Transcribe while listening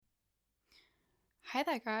Hi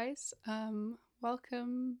there, guys.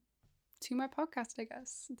 Welcome to my podcast, I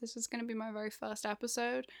guess. This is going to be my very first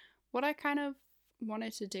episode. What I kind of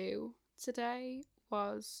wanted to do today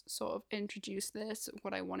was sort of introduce this,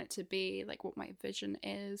 what I want it to be, like what my vision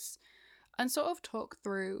is, and sort of talk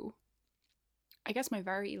through, I guess, my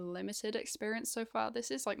very limited experience so far. This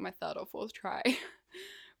is like my third or fourth try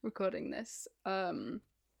recording this.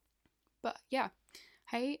 But yeah.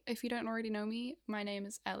 Hey, if you don't already know me, my name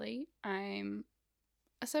is Ellie. I'm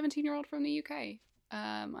a 17-year-old from the UK.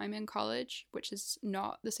 I'm in college, which is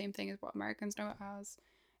not the same thing as what Americans know it as.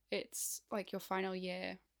 It's like your final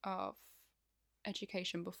year of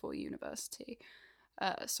education before university.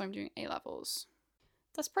 So I'm doing A levels.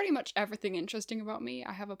 That's pretty much everything interesting about me.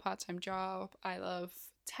 I have a part time job. I love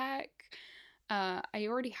tech. I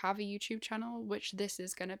already have a YouTube channel, which this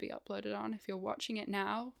is going to be uploaded on. If you're watching it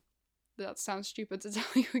now, that sounds stupid to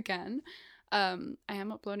tell you again. I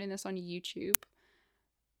am uploading this on YouTube.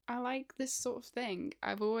 I like this sort of thing.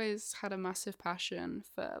 I've always had a massive passion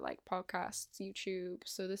for like podcasts, YouTube,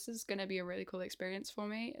 so this is going to be a really cool experience for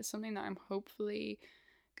me. It's something that I'm hopefully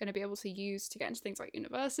going to be able to use to get into things like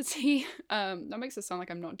university. That makes it sound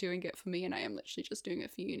like I'm not doing it for me and I am literally just doing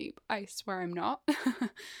it for uni, but I swear I'm not.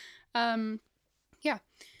 um, yeah,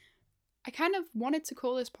 I kind of wanted to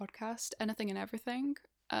call this podcast Anything and Everything.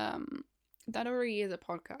 That already is a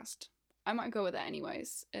podcast. I might go with it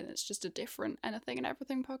anyways, and it's just a different Anything and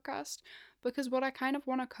Everything podcast because what I kind of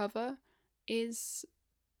want to cover is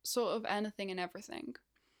sort of anything and everything.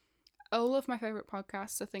 All of my favourite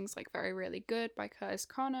podcasts are things like Very Really Good by Curtis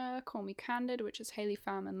Connor, Call Me Candid, which is Haley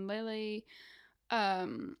Pham and Lily,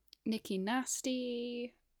 Nikki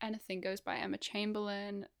Nasty, Anything Goes by Emma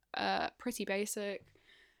Chamberlain, Pretty Basic.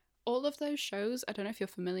 All of those shows, I don't know if you're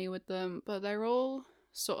familiar with them, but they're all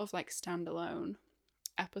sort of like standalone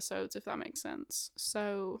episodes, if that makes sense.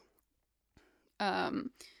 So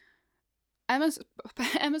Emma's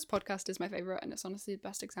Emma's podcast is my favorite, and it's honestly the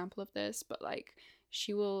best example of this. But like,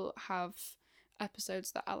 she will have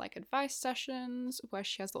episodes that are like advice sessions where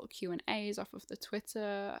she has little Q&As off of the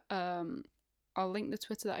Twitter. I'll link the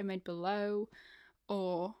Twitter that I made below,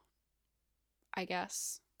 or I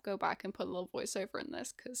guess go back and put a little voiceover in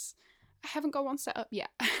this because I haven't got one set up yet.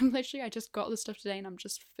 I just got the stuff today and I'm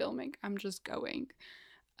just filming. I'm just going.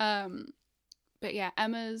 But yeah,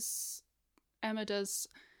 Emma does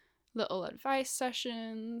little advice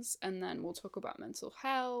sessions, and then we'll talk about mental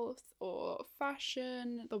health or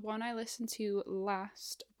fashion. The one I listened to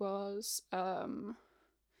last was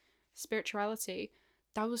spirituality.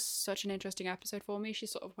 That was such an interesting episode for me. She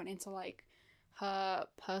sort of went into like her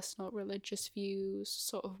personal religious views,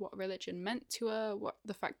 sort of what religion meant to her, what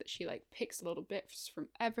the fact that she like picks little bits from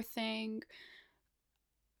everything.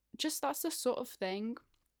 Just that's the sort of thing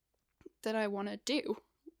that I want to do.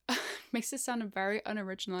 Makes it sound a very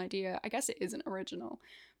unoriginal idea. I guess it isn't original,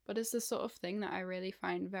 but it's the sort of thing that I really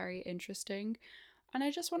find very interesting. And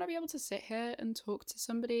I just want to be able to sit here and talk to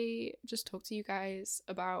somebody, just talk to you guys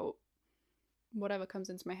about whatever comes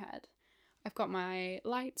into my head. I've got my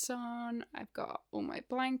lights on, I've got all my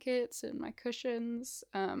blankets and my cushions.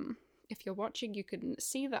 If you're watching, you can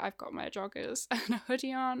see that I've got my joggers and a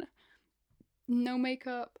hoodie on. No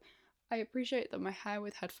makeup. I appreciate that my hair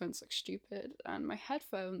with headphones looks stupid, and my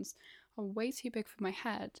headphones are way too big for my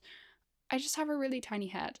head. I just have a really tiny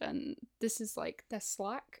head, and this is like, they're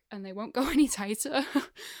slack and they won't go any tighter.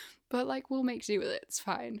 But like, we'll make do with it, it's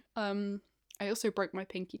fine. I also broke my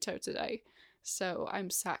pinky toe today, so I'm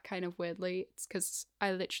sat kind of weirdly. It's because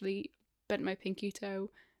I literally bent my pinky toe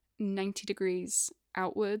 90 degrees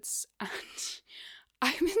outwards, and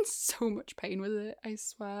I'm in so much pain with it, I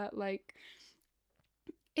swear. Like,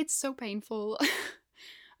 it's so painful.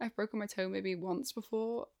 I've broken my toe maybe once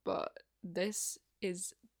before, but this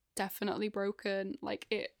is definitely broken. Like,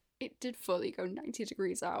 it did fully go 90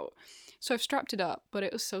 degrees out. So I've strapped it up, but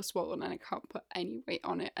it was so swollen and I can't put any weight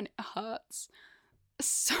on it and it hurts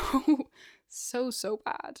so so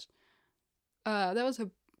bad. That was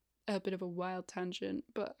a bit of a wild tangent,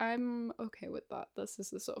 but I'm okay with that. This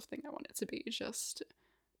is the sort of thing I want it to be, just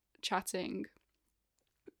chatting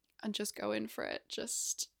and just going for it,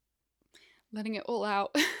 just letting it all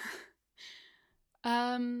out.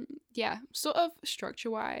 Yeah, sort of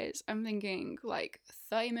structure wise, I'm thinking like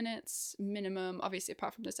 30 minutes minimum, obviously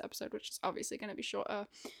apart from this episode, which is obviously going to be shorter,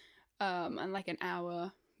 and like an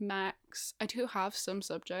hour max. I do have some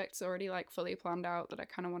subjects already like fully planned out that I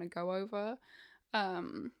kind of want to go over.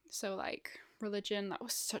 So like religion, that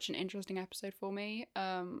was such an interesting episode for me.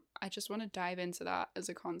 I just want to dive into that as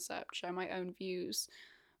a concept, share my own views.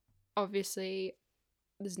 Obviously,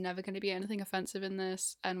 there's never going to be anything offensive in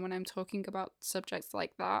this, and when I'm talking about subjects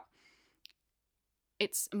like that,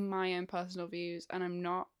 it's my own personal views, and I'm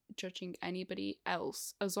not judging anybody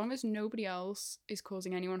else. As long as nobody else is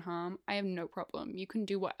causing anyone harm, I have no problem. You can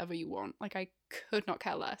do whatever you want. Like, I could not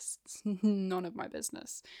care less. It's none of my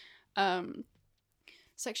business.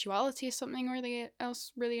 Sexuality is something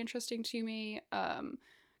really interesting to me.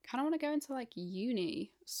 Kind of want to go into like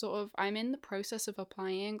uni. Sort of, I'm in the process of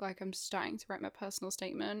applying. Like, I'm starting to write my personal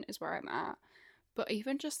statement is where I'm at. But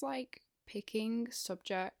even just like picking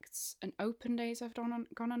subjects and open days, I've gone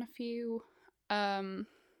on a few.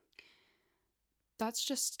 That's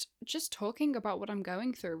just talking about what I'm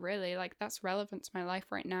going through, really. Like, that's relevant to my life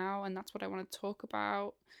right now, and that's what I want to talk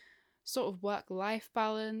about. Sort of work-life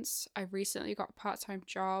balance. I recently got a part-time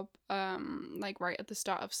job, like right at the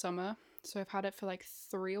start of summer. So I've had it for like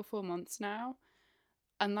 3 or 4 months now.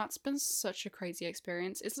 And that's been such a crazy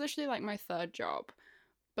experience. It's literally like my third job,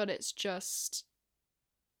 but it's just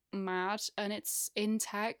mad, and it's in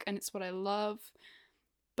tech, and it's what I love.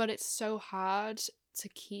 But it's so hard to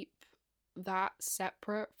keep that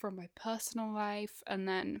separate from my personal life, and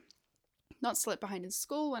then not slip behind in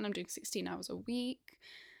school when I'm doing 16 hours a week.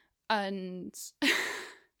 And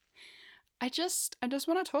I just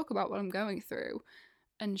want to talk about what I'm going through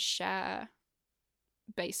and share,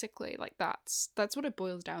 basically. Like, that's what it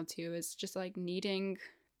boils down to, is just like needing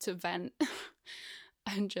to vent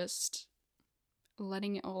and just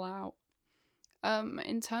letting it all out.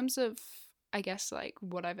 In terms of, I guess, like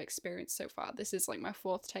what I've experienced so far, this is like my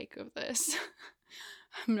 4th take of this.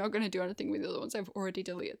 I'm not going to do anything with the other ones. I've already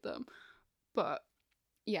deleted them. But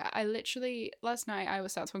yeah, I literally, last night I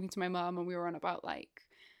was sat talking to my mum, and we were on about like,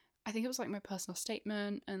 I think it was like my personal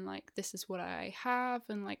statement, and like, this is what I have,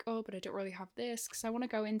 and like, oh, but I don't really have this, because I want to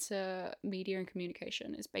go into media and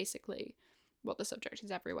communication is basically what the subject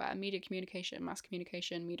is everywhere. Media communication, mass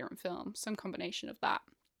communication, media and film, some combination of that.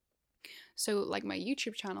 So like, my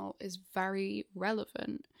YouTube channel is very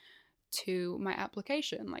relevant to my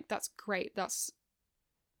application. Like, that's great. That's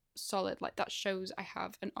solid. Like, that shows I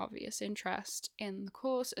have an obvious interest in the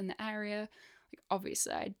course, in the area. Like,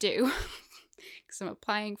 obviously I do, because I'm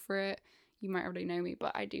applying for it. You might already know me,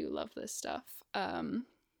 but I do love this stuff.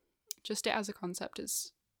 Just it as a concept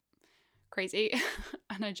is crazy,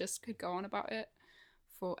 and I just could go on about it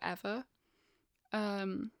forever.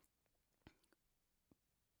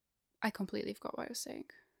 I completely forgot what I was saying.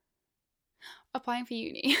 Applying for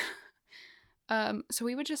uni. So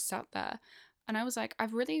we were just sat there, and I was like,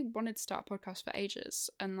 I've really wanted to start a podcast for ages,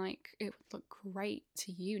 and like, it would look great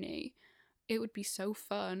to uni. It would be so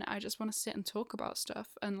fun. I just want to sit and talk about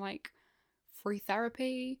stuff, and like, free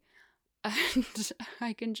therapy, and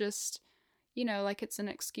I can just, like, it's an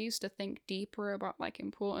excuse to think deeper about like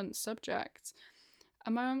important subjects.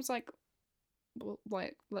 And my mom's like, well,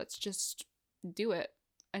 like, let's just do it.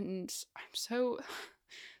 And I'm so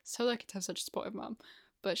lucky to have such a supportive mom.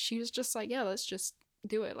 But she was just like, yeah, let's just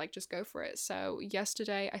do it. Like, just go for it. So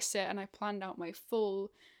yesterday I sit and I planned out my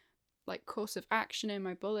full like course of action in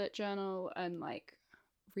my bullet journal, and like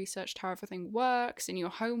researched how everything works in your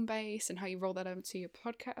home base, and how you roll that over to your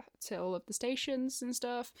podcast, to all of the stations and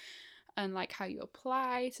stuff, and like how you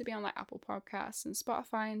apply to be on like Apple Podcasts and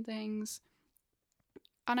Spotify and things.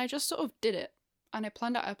 And I just sort of did it. And I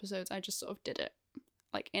planned out episodes. I just sort of did it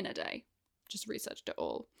like in a day. Just researched it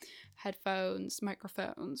all. Headphones,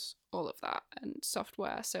 microphones, all of that, and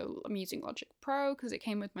software. So I'm using Logic Pro because it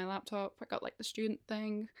came with my laptop. I got like the student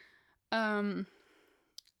thing. I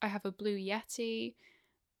have a Blue Yeti.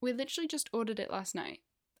 We literally just ordered it last night.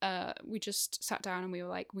 We just sat down and we were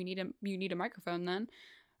like, you need a microphone then,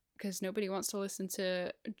 because nobody wants to listen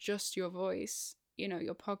to just your voice,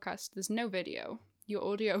 your podcast. There's no video. Your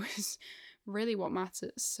audio is really what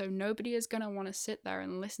matters. So nobody is going to want to sit there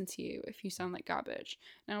and listen to you if you sound like garbage.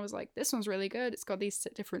 And I was like, this one's really good. It's got these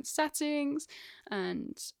different settings,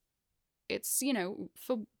 and it's,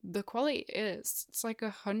 for the quality it's like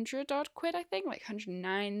 100 odd quid, I think, like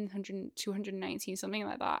 109, 219, something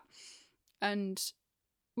like that. And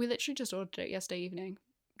we literally just ordered it yesterday evening,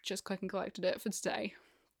 just click and collected it for today.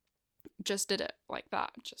 Just did it like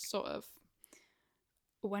that, just sort of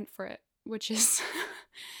went for it, which is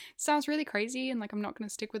sounds really crazy, and like, I'm not going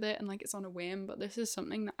to stick with it, and like, it's on a whim, but this is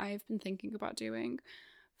something that I've been thinking about doing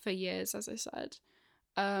for years, as I said.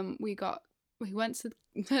 We went to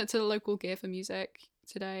the local Gear for Music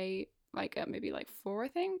today, like at maybe like 4, I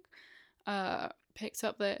think. Picked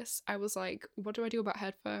up this. I was like, what do I do about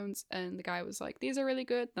headphones? And the guy was like, these are really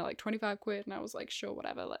good. They're like 25 quid. And I was like, sure,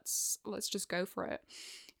 whatever. Let's just go for it.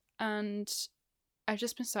 And I've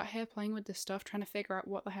just been sat here playing with this stuff, trying to figure out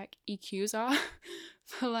what the heck EQs are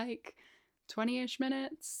for like 20-ish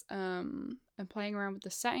minutes. And I'm playing around with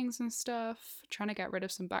the settings and stuff, trying to get rid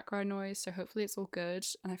of some background noise, so hopefully it's all good,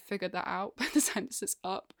 and I figured that out by the time this is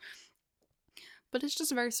up. But it's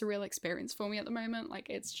just a very surreal experience for me at the moment.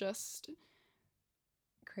 Like, it's just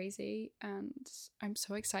crazy, and I'm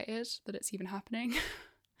so excited that it's even happening.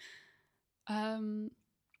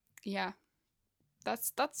 Yeah,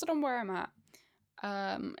 that's sort of where I'm at.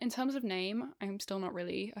 In terms of name, I'm still not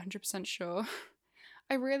really 100% sure.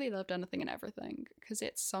 I really loved Anything and Everything because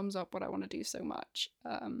it sums up what I want to do so much.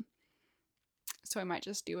 So I might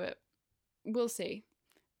just do it. We'll see.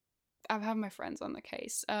 I've had my friends on the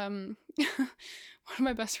case. One of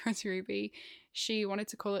my best friends, Ruby, she wanted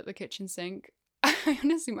to call it the kitchen sink. I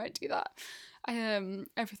honestly might do that.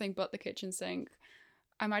 Everything but the kitchen sink.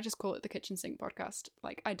 I might just call it the kitchen sink podcast.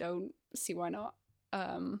 Like, I don't see why not.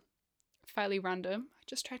 Fairly random. I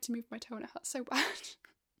just tried to move my toe and it hurt so bad.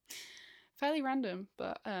 Fairly random,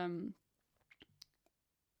 but I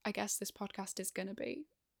guess this podcast is gonna be.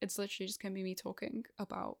 It's literally just gonna be me talking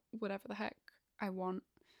about whatever the heck I want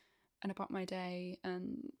and about my day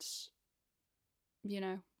and, you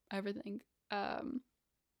know, everything.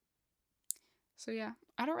 So yeah,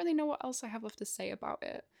 I don't really know what else I have left to say about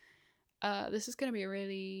it. This is gonna be a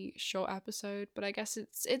really short episode, but I guess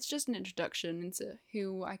it's just an introduction into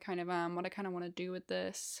who I kind of am, what I kind of want to do with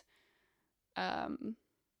this.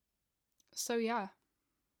 So yeah,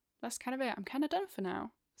 that's kind of it. I'm kind of done for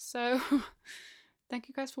now. So thank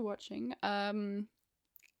you guys for watching.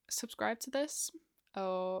 Subscribe to this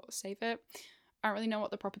or save it. I don't really know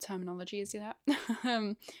what the proper terminology is yet.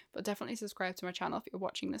 But definitely subscribe to my channel if you're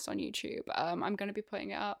watching this on YouTube. I'm going to be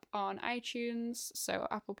putting it up on iTunes, so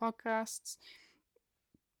Apple Podcasts.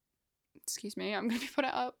 Excuse me, I'm going to be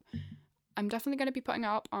putting it up. I'm definitely going to be putting it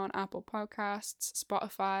up on Apple Podcasts,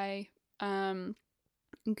 Spotify,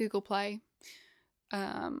 Google Play.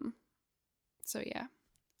 So yeah,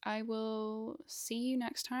 I will see you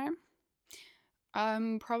next time.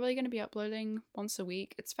 I'm probably going to be uploading once a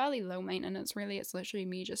week. It's fairly low maintenance, really. It's literally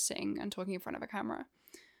me just sitting and talking in front of a camera,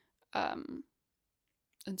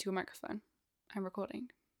 into a microphone. I'm recording.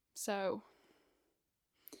 So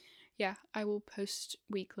yeah, I will post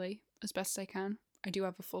weekly as best I can. I do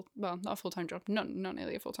have not a full-time job, not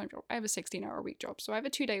nearly a full-time job. I have a 16-hour-a-week job, so I have a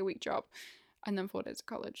 2-day-a-week job and then 4 days of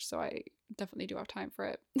college, so I definitely do have time for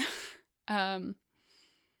it.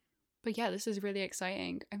 But yeah, this is really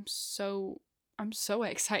exciting. I'm so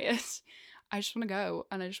excited. I just want to go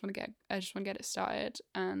and I just want to get it started.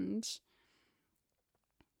 And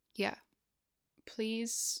yeah,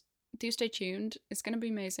 please do stay tuned. It's going to be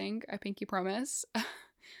amazing. I pinky promise.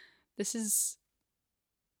 This is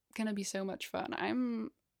going to be so much fun.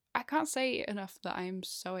 I can't say enough that I'm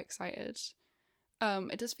so excited.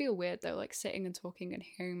 It does feel weird though, like sitting and talking and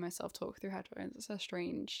hearing myself talk through headphones. It's a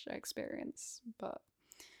strange experience, but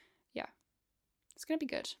yeah, it's going to be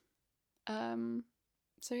good.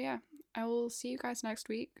 So yeah, I will see you guys next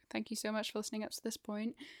week. Thank you so much for listening up to this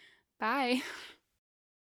point. Bye.